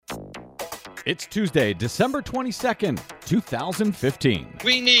It's Tuesday, December 22nd, 2015.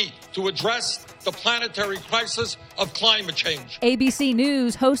 We need to address the planetary crisis of climate change. ABC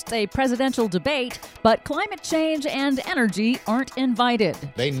News hosts a presidential debate, but climate change and energy aren't invited.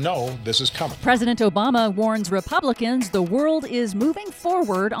 They know this is coming. President Obama warns Republicans the world is moving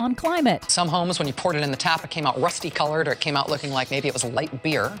forward on climate. Some homes, when you poured it in the tap, it came out rusty colored or it came out looking like maybe it was light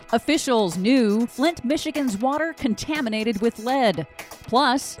beer. Officials knew Flint, Michigan's water contaminated with lead.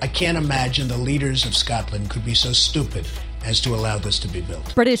 Plus, I can't imagine the leaders of Scotland could be so stupid as to allow this to be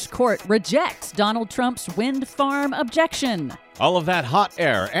built. British court rejects Donald Trump's wind farm objection. All of that hot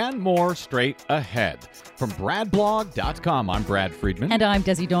air and more straight ahead. From BradBlog.com, I'm Brad Friedman. And I'm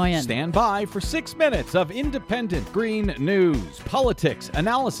Desi Doyen. Stand by for 6 minutes of independent green news, politics,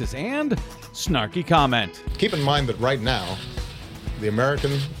 analysis, and snarky comment. Keep in mind that right now, the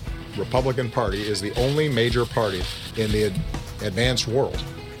American Republican Party is the only major party in the advanced world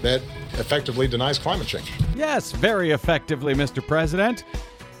that effectively denies climate change. Yes, very effectively, Mr. President.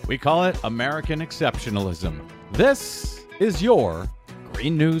 We call it American exceptionalism. This is your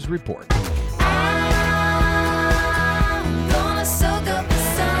Green News Report.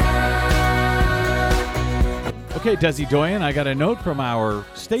 Okay, Desi Doyen, I got a note from our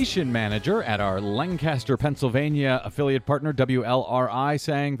station manager at our Lancaster, Pennsylvania affiliate partner, WLRI,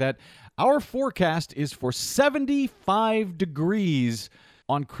 saying that our forecast is for 75 degrees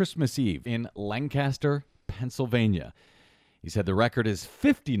on Christmas Eve in Lancaster, Pennsylvania. He said the record is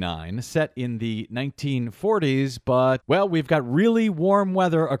 59, set in the 1940s, but, well, we've got really warm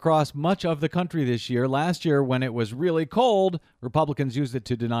weather across much of the country this year. Last year, when it was really cold, Republicans used it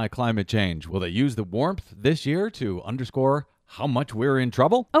to deny climate change. Will they use the warmth this year to underscore how much we're in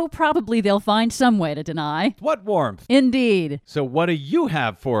trouble? Oh, probably they'll find some way to deny. What warmth? Indeed. So what do you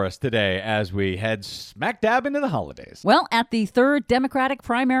have for us today as we head smack dab into the holidays? Well, at the third Democratic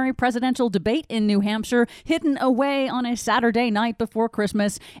primary presidential debate in New Hampshire, hidden away on a Saturday night before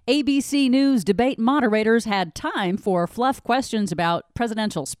Christmas, ABC News debate moderators had time for fluff questions about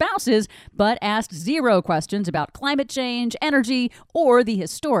presidential spouses, but asked zero questions about climate change, energy, or the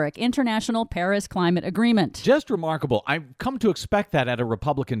historic International Paris Climate Agreement. Just remarkable. I've come to expect that at a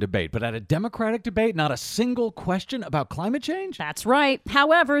Republican debate, but at a Democratic debate, not a single question about climate change? That's right.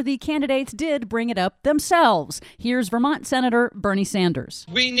 However, the candidates did bring it up themselves. Here's Vermont Senator Bernie Sanders.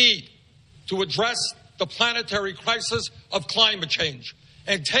 We need to address the planetary crisis of climate change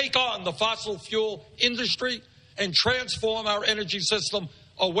and take on the fossil fuel industry and transform our energy system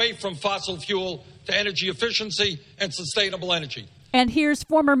away from fossil fuel to energy efficiency and sustainable energy. And here's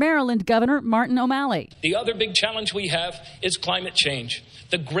former Maryland Governor Martin O'Malley. The other big challenge we have is climate change.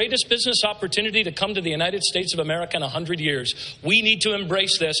 The greatest business opportunity to come to the United States of America in 100 years. We need to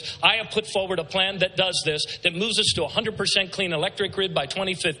embrace this. I have put forward a plan that does this, that moves us to 100% clean electric grid by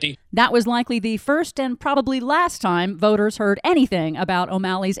 2050. That was likely the first and probably last time voters heard anything about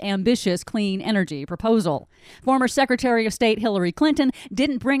O'Malley's ambitious clean energy proposal. Former Secretary of State Hillary Clinton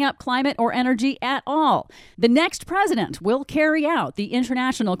didn't bring up climate or energy at all. The next president will carry out the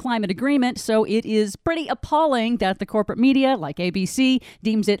International Climate Agreement, so it is pretty appalling that the corporate media, like ABC,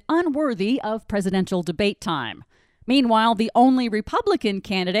 deems it unworthy of presidential debate time. Meanwhile, the only Republican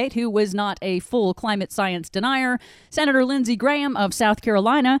candidate who was not a full climate science denier, Senator Lindsey Graham of South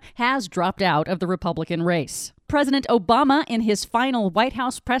Carolina, has dropped out of the Republican race. President Obama, in his final White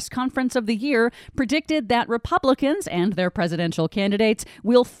House press conference of the year, predicted that Republicans and their presidential candidates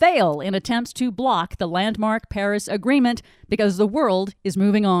will fail in attempts to block the landmark Paris Agreement because the world is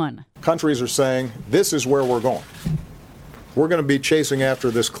moving on. Countries are saying, this is where we're going. We're going to be chasing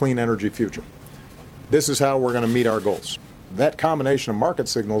after this clean energy future. This is how we're going to meet our goals. That combination of market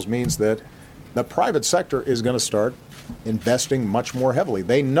signals means that the private sector is going to start investing much more heavily.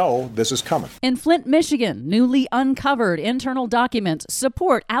 They know this is coming. In Flint, Michigan, newly uncovered internal documents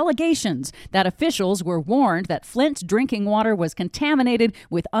support allegations that officials were warned that Flint's drinking water was contaminated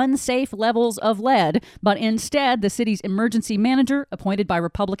with unsafe levels of lead, but instead the city's emergency manager, appointed by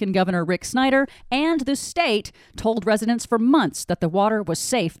Republican Governor Rick Snyder, and the state told residents for months that the water was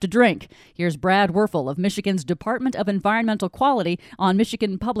safe to drink. Here's Brad Werfel of Michigan's Department of Environmental Quality on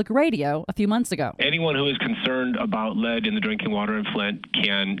Michigan Public Radio a few months ago. Anyone who is concerned about lead in the drinking water in Flint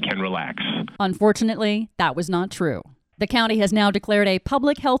can relax. Unfortunately, that was not true. The county has now declared a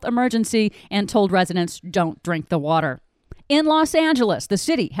public health emergency and told residents don't drink the water. In Los Angeles, the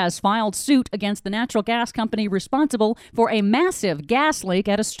city has filed suit against the natural gas company responsible for a massive gas leak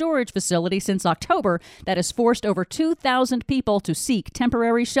at a storage facility since October that has forced over 2,000 people to seek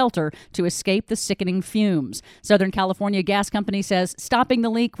temporary shelter to escape the sickening fumes. Southern California Gas Company says stopping the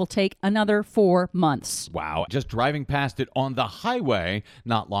leak will take another 4 months. Wow. Just driving past it on the highway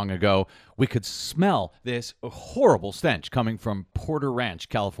not long ago We could smell this horrible stench coming from Porter Ranch,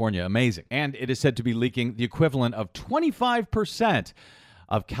 California. Amazing. And it is said to be leaking the equivalent of 25%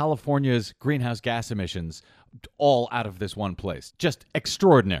 of California's greenhouse gas emissions all out of this one place. Just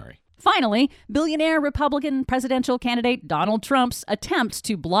extraordinary. Finally, billionaire Republican presidential candidate Donald Trump's attempts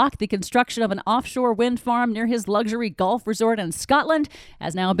to block the construction of an offshore wind farm near his luxury golf resort in Scotland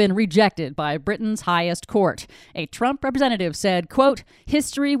has now been rejected by Britain's highest court. A Trump representative said, quote,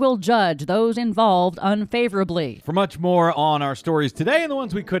 "History will judge those involved unfavorably." For much more on our stories today and the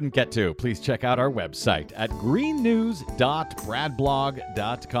ones we couldn't get to, please check out our website at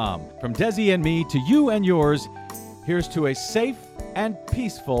greennews.bradblog.com. From Desi and me to you and yours, here's to a safe and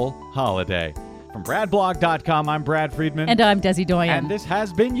peaceful holiday. From bradblog.com, I'm Brad Friedman. And I'm Desi Doyen. And this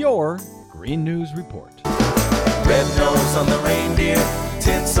has been your Green News Report. Red nose on the reindeer,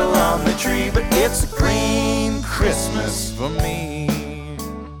 tinsel on the tree, but it's a green Christmas for me.